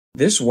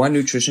This one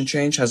nutrition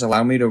change has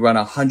allowed me to run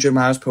 100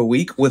 miles per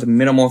week with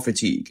minimal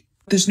fatigue.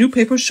 This new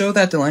paper showed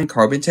that delaying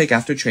carb intake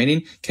after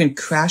training can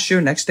crash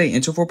your next day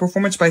interval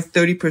performance by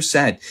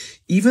 30%,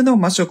 even though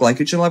muscle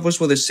glycogen levels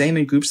were the same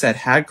in groups that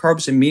had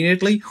carbs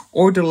immediately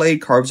or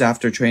delayed carbs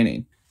after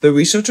training. The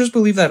researchers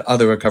believe that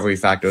other recovery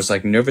factors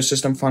like nervous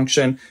system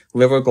function,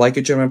 liver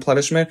glycogen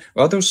replenishment,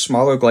 or other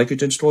smaller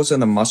glycogen stores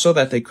in the muscle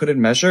that they couldn't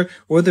measure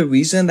were the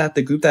reason that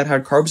the group that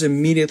had carbs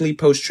immediately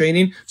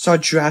post-training saw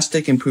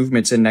drastic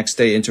improvements in next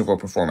day interval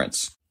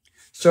performance.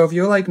 So if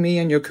you're like me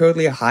and you're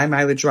currently a high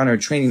mileage runner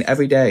training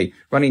every day,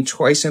 running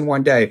twice in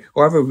one day,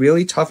 or have a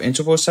really tough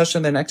interval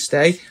session the next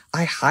day,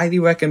 I highly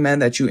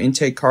recommend that you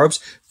intake carbs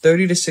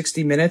 30 to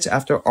 60 minutes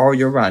after all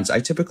your runs.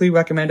 I typically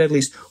recommend at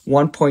least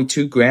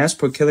 1.2 grams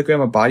per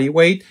kilogram of body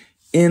weight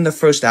in the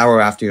first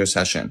hour after your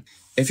session.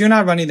 If you're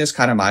not running this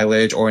kind of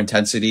mileage or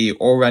intensity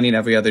or running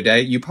every other day,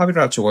 you probably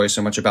don't have to worry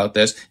so much about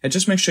this, and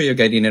just make sure you're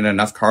getting in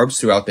enough carbs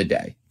throughout the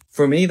day.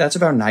 For me, that's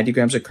about 90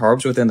 grams of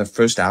carbs within the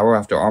first hour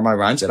after all my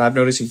runs, and I've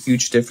noticed a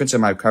huge difference in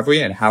my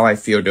recovery and how I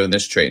feel during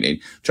this training.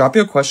 Drop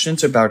your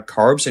questions about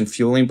carbs and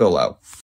fueling below.